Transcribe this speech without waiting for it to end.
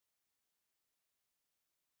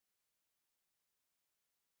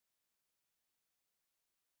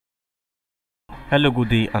Hello, good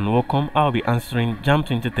day and welcome. I'll be answering JAMB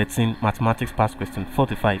 2013 Mathematics Past Question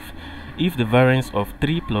 45. If the variance of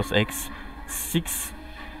 3 plus x, 6,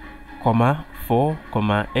 4,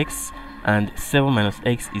 x and 7 minus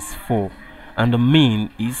x is 4 and the mean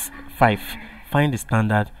is 5, find the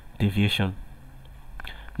standard deviation.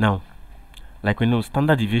 Now, like we know,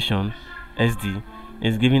 standard deviation SD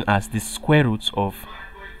is given as the square root of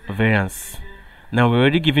variance. Now we're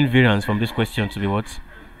already given variance from this question to be what?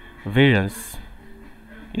 Variance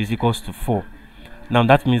is equals to 4. Now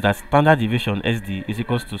that means that standard deviation SD is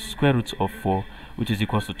equals to square root of 4, which is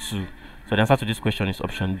equals to 2. So the answer to this question is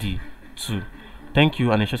option D, 2. Thank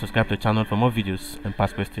you, and ensure to subscribe to the channel for more videos and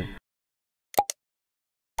past questions.